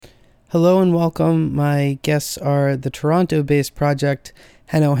Hello and welcome. My guests are the Toronto-based project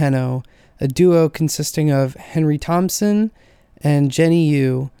Heno Heno, a duo consisting of Henry Thompson and Jenny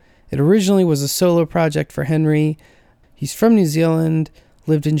Yu. It originally was a solo project for Henry. He's from New Zealand,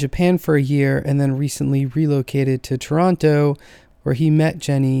 lived in Japan for a year, and then recently relocated to Toronto, where he met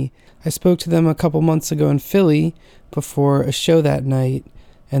Jenny. I spoke to them a couple months ago in Philly before a show that night,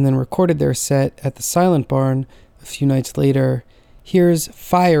 and then recorded their set at the Silent Barn a few nights later. Here's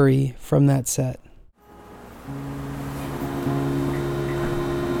Fiery from that set.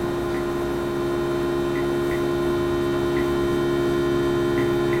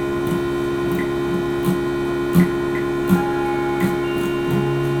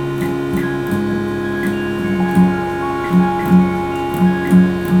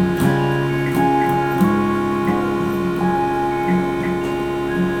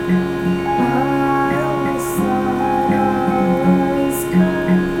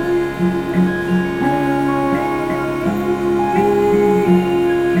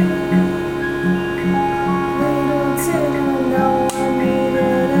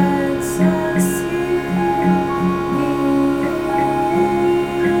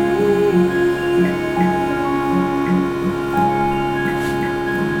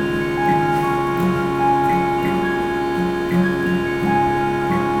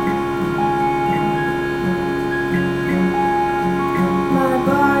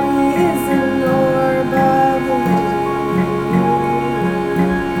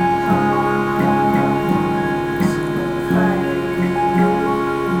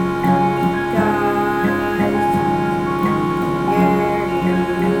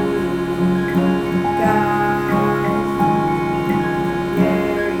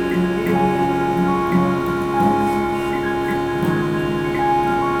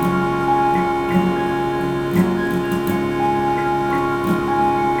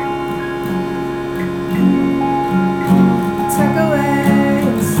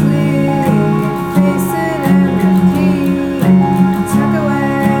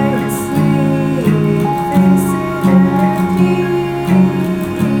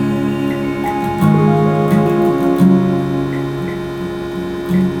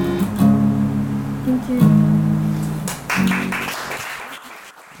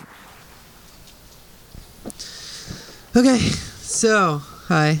 Okay, so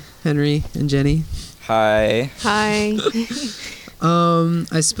hi, Henry and Jenny. Hi. Hi.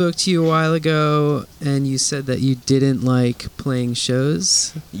 I spoke to you a while ago, and you said that you didn't like playing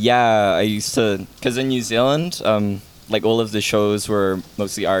shows. Yeah, I used to, because in New Zealand, like all of the shows were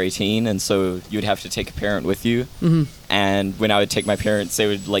mostly R18, and so you would have to take a parent with you. Mm-hmm. And when I would take my parents, they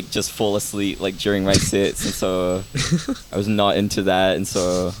would like just fall asleep like during my sets, and so I was not into that, and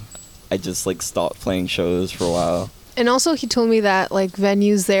so I just like stopped playing shows for a while. And also he told me that like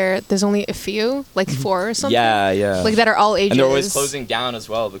venues there's only a few, like 4 or something. Yeah. Like that are all ages. And they're always closing down as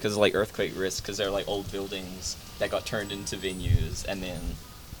well because of like earthquake risk, because they're like old buildings that got turned into venues, and then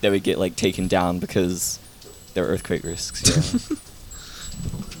they would get like taken down because there are earthquake risks.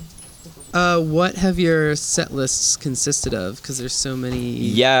 Yeah. What have your set lists consisted of? Because there's so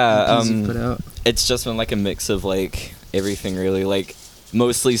many EPs you put out. It's just been like a mix of like everything really, like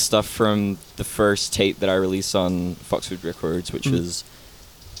mostly stuff from the first tape that I released on Foxwood Records, which was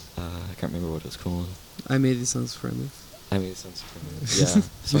I can't remember what it was called. I Made These Songs for Emily. I Made These Songs for Emily. Yeah.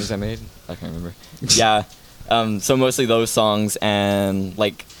 Songs I made? I can't remember. Yeah. So mostly those songs, and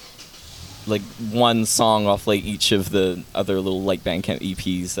like one song off like each of the other little like Bandcamp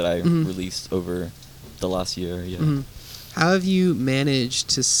EPs that I released over the last year. Yeah. Mm-hmm. How have you managed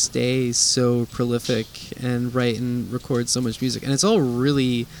to stay so prolific and write and record so much music? And it's all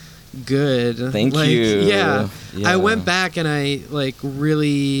really good. Thank you. Yeah. I went back and I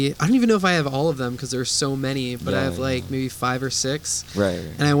don't even know if I have all of them because there's so many, but I have maybe 5 or 6. Right.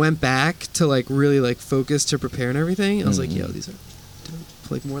 And I went back to really focus to prepare and everything. I was like, yo, these are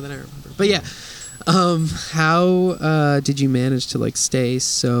dope, like more than I remember. But yeah. How did you manage to stay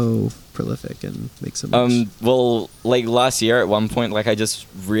so prolific and make so much? Well, like last year at one point, like I just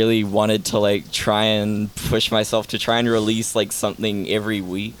really wanted to try and push myself to try and release something every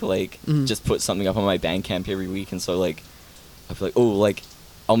week, just put something up on my Bandcamp every week. And so I feel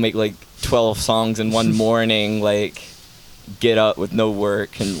I'll make 12 songs in one morning, get up with no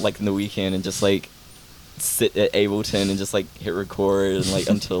work and in the weekend and just sit at Ableton and just hit record and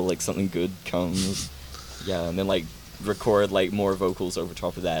until something good comes. Yeah, and then record more vocals over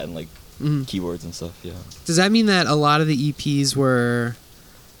top of that and keyboards and stuff. Yeah. Does that mean that a lot of the EPs were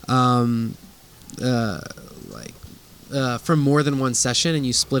from more than one session and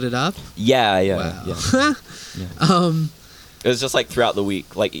you split it up? Yeah. Wow. Yeah. Yeah. it was just like throughout the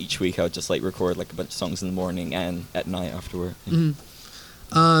week. Like each week, I would just like record like a bunch of songs in the morning and at night after work.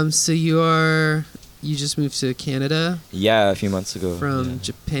 So you just moved to Canada Yeah, a few months ago. from yeah.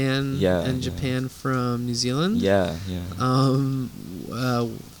 Japan, Yeah, and yeah. Japan from New Zealand. Yeah, yeah.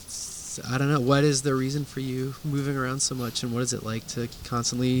 I don't know. What is the reason for you moving around so much, and what is it like to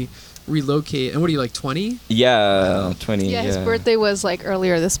constantly relocate? And what are you, like 20? Yeah, 20. Yeah, his birthday was like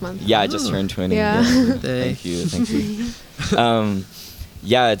earlier this month. Yeah, I just Oh. turned 20. Yeah. Thank you.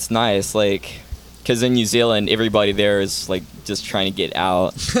 Yeah, it's nice, like, because in New Zealand, everybody there is like just trying to get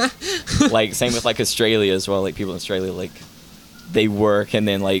out. Like, same with like Australia as well. Like, people in Australia, like, they work and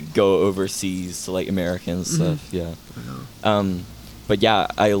then like go overseas to like America and stuff. Yeah. Wow. But yeah,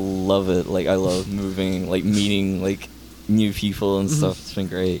 I love it. Like, I love moving, like meeting like new people and stuff. It's been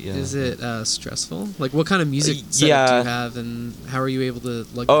great. Yeah. Is it stressful? Like, what kind of music setup do yeah. you have, and how are you able to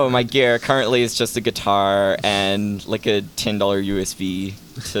like? Oh, my gear currently is just a guitar and like a $10 USB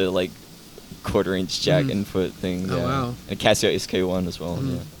to like 1/4-inch jack input thing. Oh, Yeah. wow. And a Casio SK1 as well.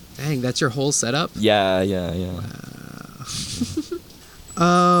 Yeah. Dang, that's your whole setup. Yeah.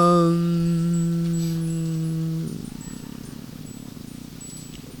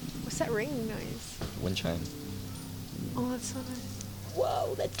 What's that ringing noise? Wind chime. Oh, that's so nice.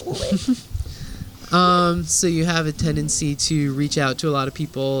 Whoa, that's lit. So you have a tendency to reach out to a lot of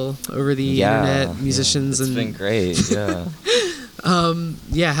people over the internet, musicians, It's and been great. Yeah.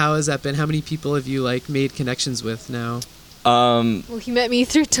 yeah. How has that been? How many people have you like made connections with now? Um. Well, he met me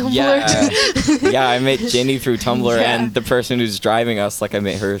through Tumblr. Yeah. Yeah. I met Jenny through Tumblr, Yeah. and the person who's driving us, like, I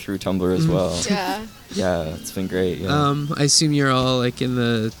met her through Tumblr as well. Yeah. Yeah. It's been great. Yeah. I assume you're all like in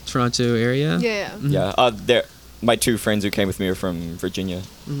the Toronto area. Yeah. Yeah. There. My 2 friends who came with me are from Virginia.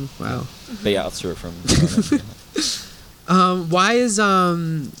 Wow. But yeah, I'll from. Toronto.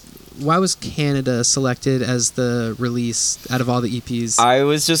 Why was Canada selected as the release out of all the EPs? I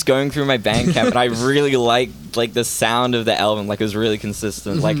was just going through my Bandcamp, and I really liked like the sound of the album. Like, it was really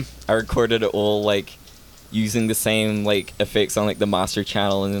consistent. Like, I recorded it all like using the same like effects on like the master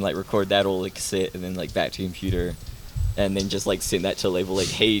channel, and then like record that all like cassette, and then like back to computer, and then just like send that to a label. Like,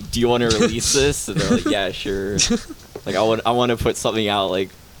 hey, do you want to release this? And they're like, yeah, sure. Like, I want to put something out. Like,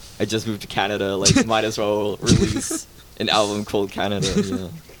 I just moved to Canada. Like, might as well release an album called Canada. Yeah.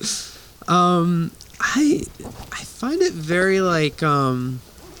 I find it very like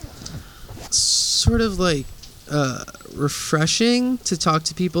sort of like refreshing to talk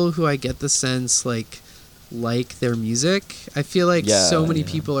to people who I get the sense like their music. I feel like so many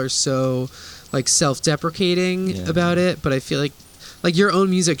people are so like self-deprecating about it, but I feel like your own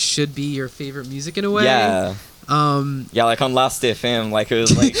music should be your favorite music in a way. Yeah. Yeah, like on Last FM, like it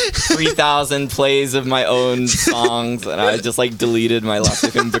was like 3,000 plays of my own songs, and I just like deleted my Last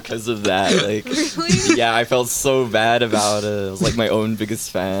FM because of that. Like, Really? yeah, I felt so bad about it. I was like my own biggest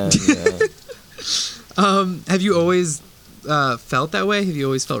fan. Yeah, Have you always felt that way? Have you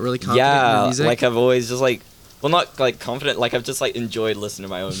always felt really confident in your music? like I've always just like, well, not like confident. Like, I've just like enjoyed listening to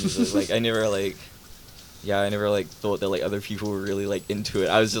my own music. Like, I never like thought that like other people were really like into it.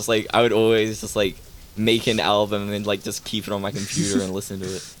 I was just like, I would always just like make an album and then like just keep it on my computer and listen to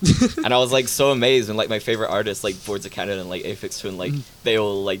it. And I was like so amazed when like my favorite artists like Boards of Canada and like Aphex Twin, like they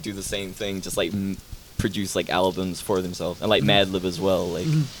all like do the same thing, just like produce like albums for themselves, and like Madlib as well, like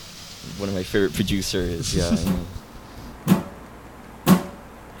one of my favorite producers. Yeah.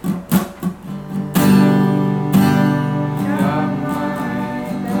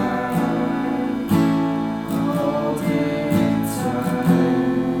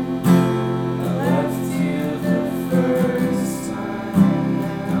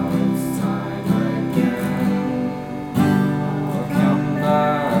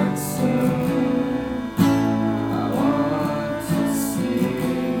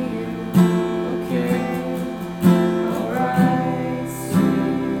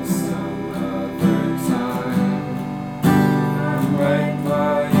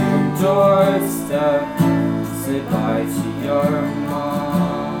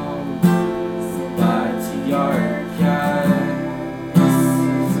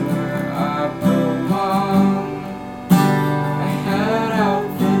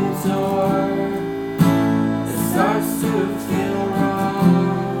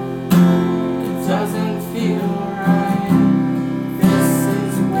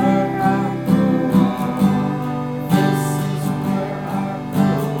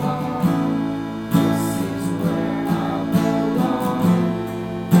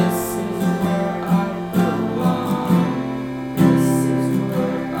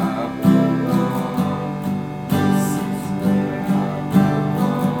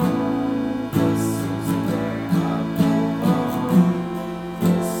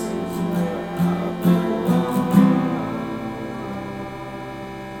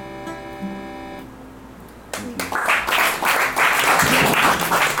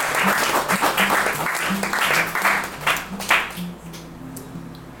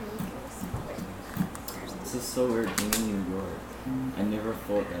 just so weird being in New York. I never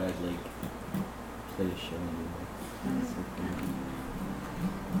thought that I'd like play a show in New York. That's so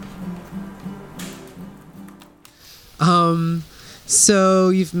cool. So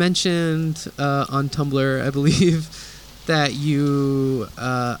you've mentioned on Tumblr, I believe, that you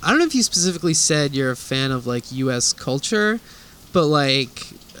I don't know if you specifically said you're a fan of like U.S. culture, but like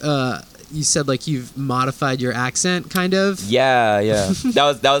you said like you've modified your accent kind of. Yeah.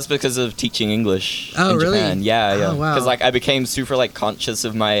 that was because of teaching English in really? Japan. Yeah. Oh, wow. Because like I became super like conscious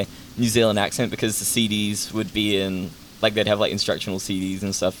of my New Zealand accent because the CDs would be in like they'd have like instructional CDs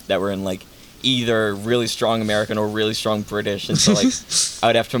and stuff that were in like either really strong American or really strong British, and so like I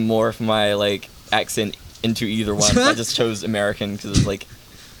would have to morph my like accent into either one. So I just chose American because it's like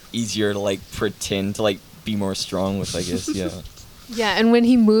easier to like pretend to like be more strong with, I guess. Yeah, and when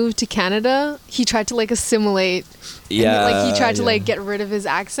he moved to Canada, he tried to like assimilate. Yeah, and, like he tried to like get rid of his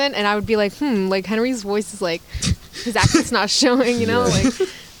accent, and I would be like, like Henry's voice is like his accent's not showing, you know, like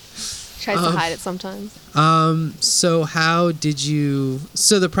tries to hide it sometimes. So how did you?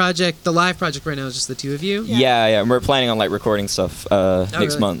 So the live project right now is just the two of you. Yeah. We're planning on like recording stuff next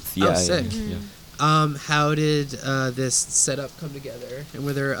really? month. Yeah, sick. Yeah. How did this setup come together? And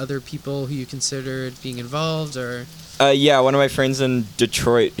were there other people who you considered being involved, or? Yeah, one of my friends in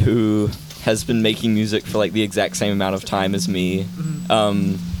Detroit who has been making music for like the exact same amount of time as me.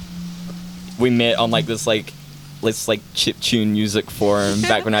 We met on like this like chiptune music forum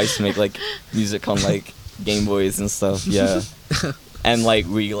back when I used to make like music on like Game Boys and stuff. Yeah, and like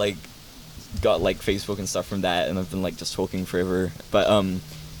we like got like Facebook and stuff from that, and I've been like just talking forever. But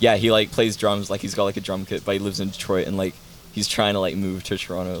yeah, he like plays drums, like he's got like a drum kit, but he lives in Detroit, and like he's trying to like move to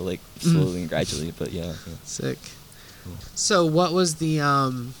Toronto like slowly and gradually. But yeah. Sick. So what was the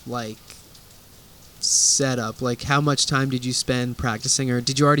like setup? Like how much time did you spend practicing, or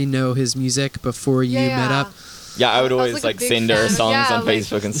did you already know his music before you met up? Yeah, I would always was, like a big send her fan. songs on like,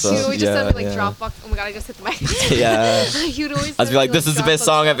 Facebook and stuff. He would just send me like yeah. Dropbox. Oh my god, I just hit the mic. Yeah. He would always. I'd be like, "This is the best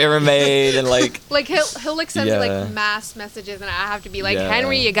song I've ever made," and like. Like he'll like send me Yeah. like mass messages, and I have to be like, Yeah.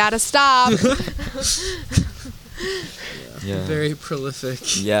 Henry, you gotta stop. Yeah. Very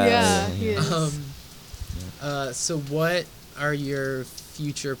prolific. Yeah. He is. So what are your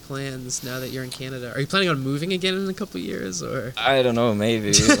future plans now that you're in Canada? Are you planning on moving again in a couple years, or? I don't know,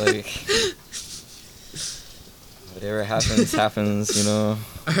 maybe like. Whatever happens, you know.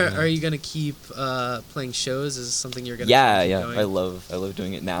 Are you gonna keep playing shows? Is this something you're gonna? Yeah. keep going? I love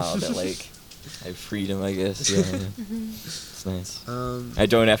doing it now that like I have freedom, I guess. Yeah. It's nice. I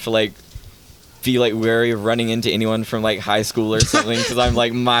don't have to like be like wary of running into anyone from like high school or something because I'm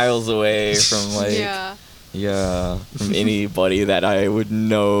like miles away from like from anybody that I would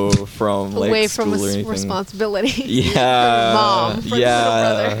know from like away school from or anything. responsibility. Yeah. Mom. For little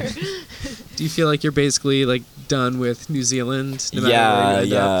brother. Do you feel like you're basically like done with New Zealand? No matter where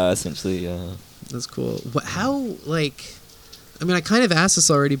you end up? Essentially, yeah. That's cool. How like? I mean, I kind of asked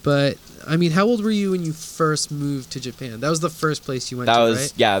this already, but I mean, how old were you when you first moved to Japan? That was the first place you went to,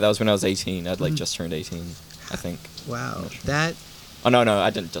 right? That was when I was 18. I'd like just turned 18, I think. Wow, Sure. that. Oh no, I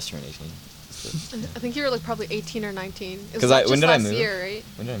didn't just turn 18. I think you were like probably 18 or 19. It was 'Cause like when just did I last move? year, right?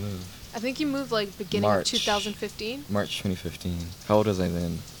 When did I move? I think you moved like beginning March. of 2015. March 2015. How old was I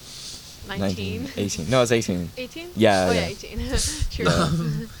then? 19. 18. No, I was 18. 18? Yeah, Oh yeah. 18.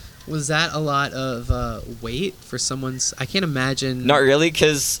 True. Was that a lot of weight for someone's? I can't imagine. Not really,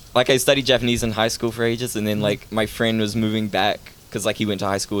 because like I studied Japanese in high school for ages, and then like my friend was moving back because like he went to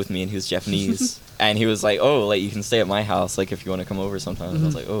high school with me and he was Japanese, and he was like, "Oh, like you can stay at my house, like if you want to come over sometime." And I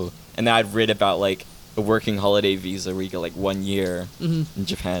was like, "Oh," and then I'd read about like a working holiday visa where you get like 1 year in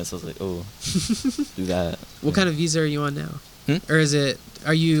Japan, so I was like, "Oh, do that." What kind of visa are you on now? Hmm? Or is it?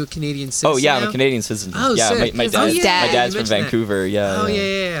 Are you a Canadian citizen? Oh yeah, now? I'm a Canadian citizen. Oh, yeah, sick. my His dad's dad. my dad's You from mentioned that. Vancouver. Yeah. Oh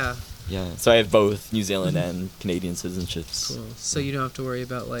yeah. Yeah, so I have both New Zealand and Canadian citizenships. Cool. So you don't have to worry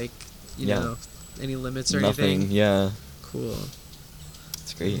about like, you Yeah. know, any limits or Nothing. anything. Yeah, Cool.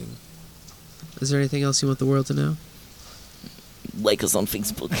 it's great. Is there anything else you want the world to know? Like us on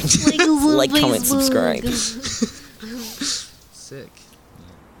Facebook. Like, comment, subscribe. Sick.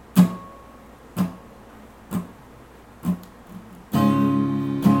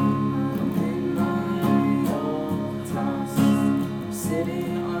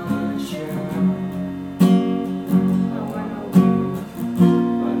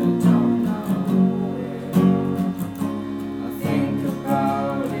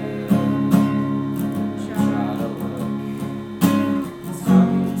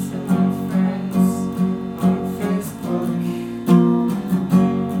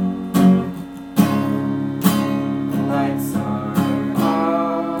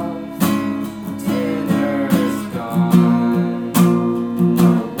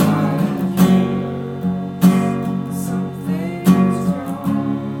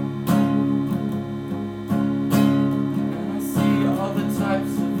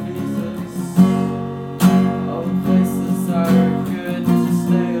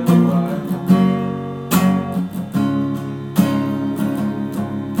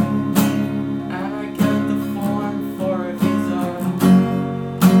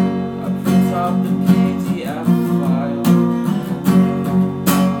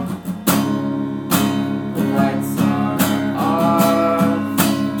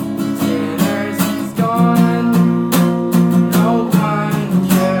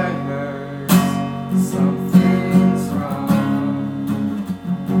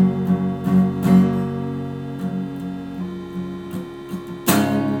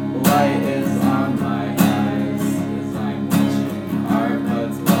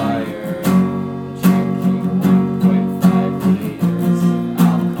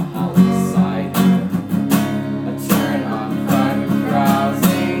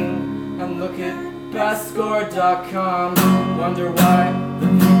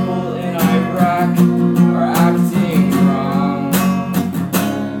 wreck or acting wrong.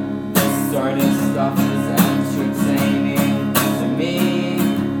 This sort of stuff is entertaining to me.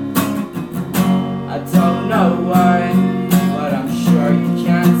 I don't know why, but I'm sure you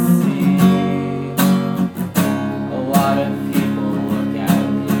can't see. A lot of people look at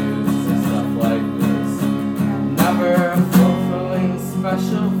news and stuff like this. Never a fulfilling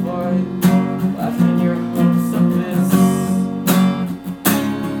special void left in your hopes abyss.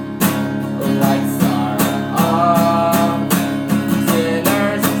 The lights are off,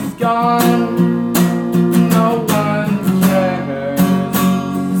 dinner's is gone, no one cares,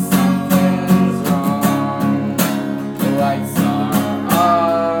 something's wrong. The lights are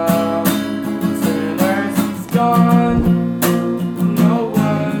off, dinner's is gone, no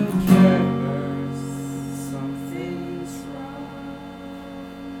one cares, something's wrong.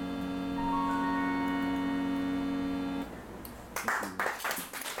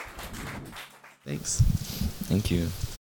 Thanks. Thank you.